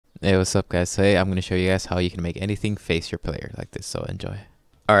Hey, what's up guys? Today I'm going to show you guys how you can make anything face your player like this, so enjoy.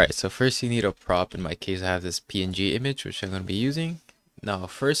 Alright, so first you need a prop. In my case I have this PNG image which I'm going to be using. Now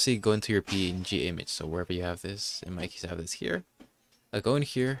firstly go into your PNG image, so wherever you have this, in my case I have this here. Go in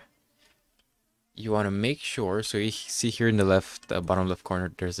here, you want to make sure, so you see here in the left, bottom left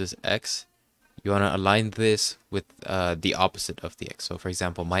corner there's this X. You want to align this with the opposite of the X. So for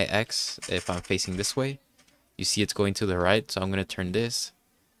example my X, if I'm facing this way, you see it's going to the right, so I'm going to turn this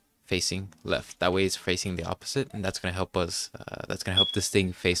facing left. That way it's facing the opposite, and that's going to help us, that's going to help this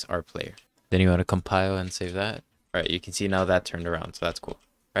thing face our player. Then you want to compile and save that. All right, you can see now that turned around, so that's cool.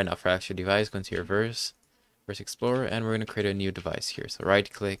 Right now for actual device, go into your verse explorer, and we're going to create a new device here. So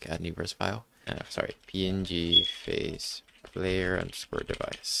right click, add new verse file. PNG face player underscore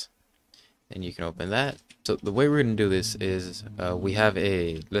device. And you can open that. So the way we're going to do this is we have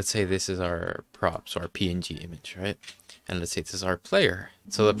a, let's say this is our prop, so our PNG image, right? And let's say this is our player.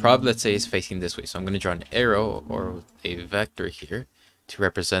 So the prop, let's say, is facing this way. So I'm going to draw an arrow or a vector here to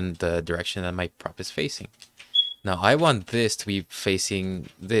represent the direction that my prop is facing. Now I want this to be facing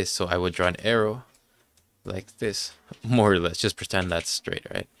this, so I would draw an arrow like this, more or less. Just pretend that's straight,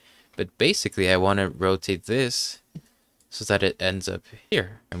 right? But basically I want to rotate this so that it ends up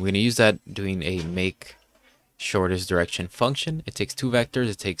here. And we're going to use that doing a make shortest direction function. It takes two vectors.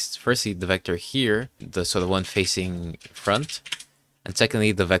 It takes firstly the vector here, so the one facing front, and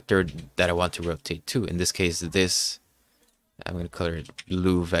secondly the vector that I want to rotate to. In this case, this, I'm going to color it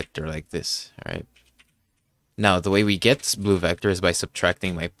blue vector like this. All right. Now the way we get this blue vector is by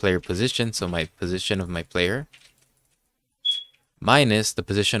subtracting my player position, so my position of my player, minus the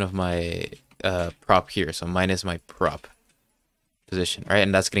position of my prop here, so minus my prop position, right?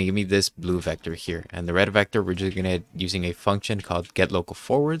 And that's going to give me this blue vector here. And the red vector, we're just going to using a function called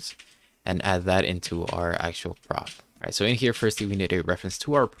getLocalForwards and add that into our actual prop. All right, so in here, firstly, we need a reference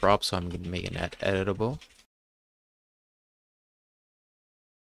to our prop, so I'm going to make an editable.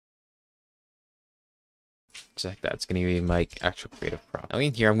 Just like that. It's going to be my actual creative prop. Now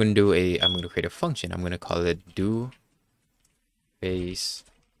in here, I'm going to create a function. I'm going to call it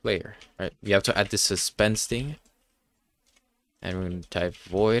DoFacePlayer. Right? We have to add this suspense thing. And we're going to type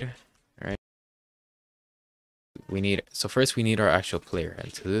void. All right. So first we need our actual player,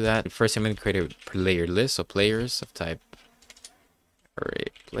 and to do that, first I'm going to create a player list. So players of type array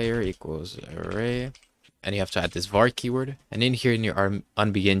player equals array, and you have to add this var keyword. And in here in your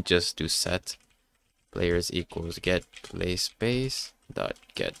unbegin, just do set players equals get play space dot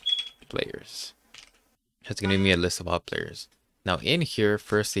get players. That's going to give me a list of all players. Now in here,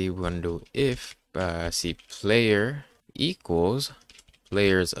 firstly we're going to do if player equals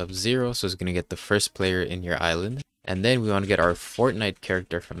players of 0, so it's going to get the first player in your island. And then we want to get our Fortnite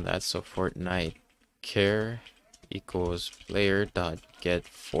character from that, so Fortnite char equals player dot get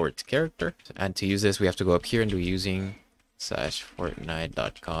fort character. And to use this, we have to go up here and do using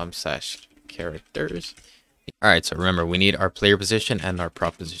 /fortnite.com/characters. All right, so remember we need our player position and our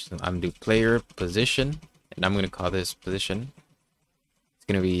prop position. I'm going to do player position, and I'm going to call this position. It's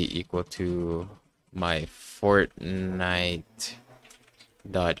going to be equal to my Fortnite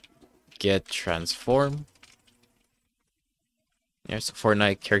dot get transform. Yeah, so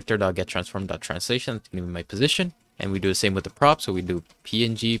Fortnite character dot get transform dot translation. It's gonna be my position, and we do the same with the prop. So we do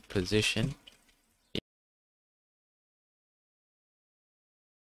PNG position.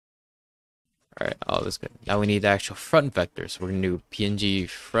 All right, all is good. Now we need the actual front vector. So we're gonna do PNG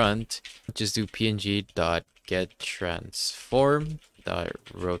front. Just do PNG dot get transform dot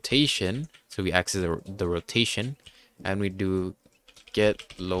rotation. So we access the rotation, and we do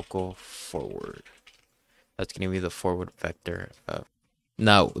get local forward. That's going to be the forward vector.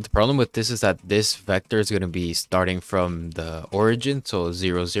 Now, the problem with this is that this vector is going to be starting from the origin, so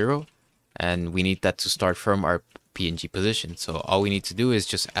 0, 0. And we need that to start from our PNG position. So all we need to do is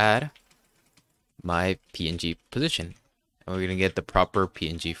just add my PNG position. And we're going to get the proper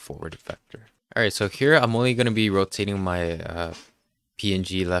PNG forward vector. All right, so here I'm only going to be rotating my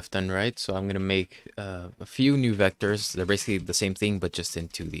PNG left and right. So I'm going to make a few new vectors. They're basically the same thing, but just in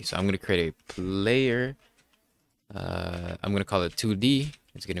 2D. So I'm going to create a player. I'm going to call it 2D.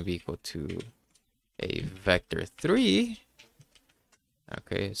 It's going to be equal to a vector 3.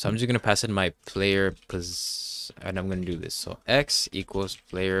 Okay, so I'm just going to pass in my player and I'm going to do this. So x equals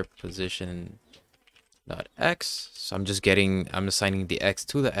player position dot x. So I'm assigning the x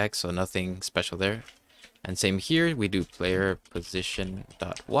to the x, so nothing special there. And same here, we do player position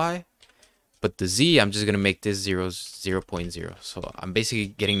dot y. But the z, I'm just going to make this 0.0. So I'm basically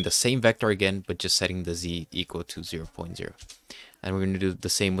getting the same vector again, but just setting the z equal to 0.0. And we're going to do the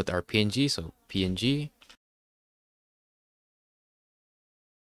same with our PNG. So PNG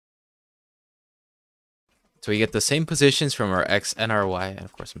So we get the same positions from our X and our Y, and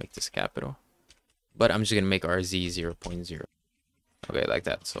of course make this capital. But I'm just gonna make our Z 0.0. Okay, like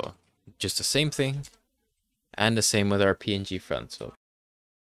that. So just the same thing, and the same with our PNG front. So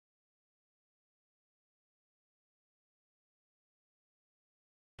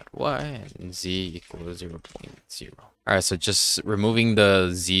Y and Z equals 0.0. Alright, so just removing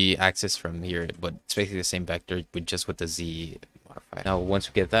the Z axis from here, but it's basically the same vector, but just with the Z modified. Now, once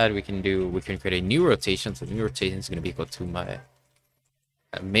we get that, we can create a new rotation. So the new rotation is going to be equal to my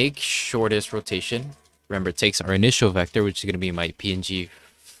make shortest rotation. Remember, it takes our initial vector, which is going to be my PNG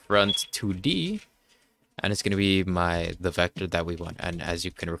front 2D, and it's going to be the vector that we want. And as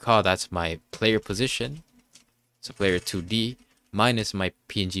you can recall, that's my player position. So player 2D minus my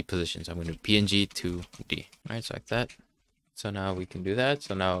PNG position. So I'm going to do PNG 2D. All right, so like that. So now we can do that.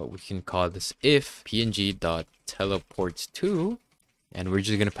 So now we can call this if PNG dot teleports to, and we're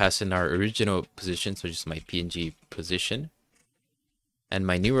just going to pass in our original position. So just my PNG position. And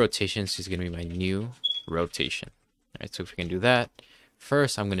my new rotation is going to be my new rotation. All right, so if we can do that,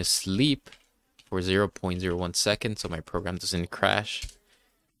 first I'm going to sleep for 0.01 seconds so my program doesn't crash.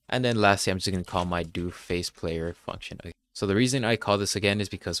 And then lastly, I'm just going to call my DoFacePlayer function. So the reason I call this again is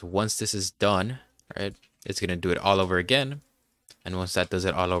because once this is done, right, it's going to do it all over again. And once that does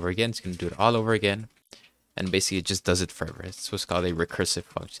it all over again, it's going to do it all over again. And basically it just does it forever. It's what's called a recursive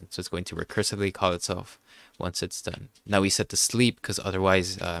function. So it's going to recursively call itself once it's done. Now we set to sleep because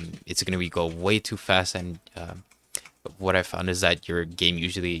otherwise it's going to go way too fast. And what I found is that your game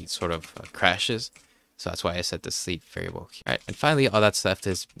usually sort of crashes. So that's why I set the sleep variable. All right, and finally, all that's left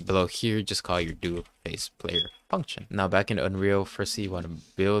is below here, just call your DoFacePlayer function. Now back in Unreal, firstly, you want to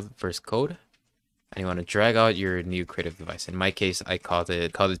build verse code, and you want to drag out your new creative device. In my case, I called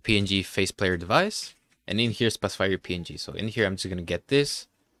it PNG FacePlayer device, and in here specify your PNG. So in here, I'm just gonna get this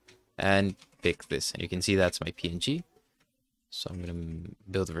and pick this, and you can see that's my PNG. So I'm gonna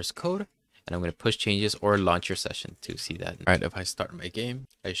build verse code, and I'm gonna push changes or launch your session to see that. All right, if I start my game,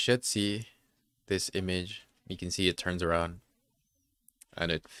 I should see this image. You can see it turns around and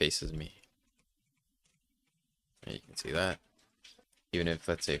it faces me. And you can see that. Even if,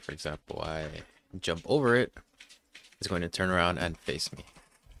 let's say, for example, I jump over it, it's going to turn around and face me.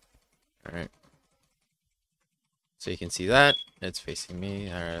 All right. So you can see that it's facing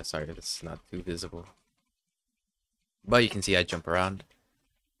me. All right, sorry if it's not too visible. But you can see I jump around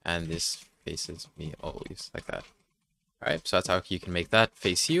and this faces me always like that. All right, so that's how you can make that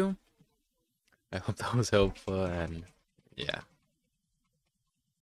face you. I hope that was helpful, and yeah.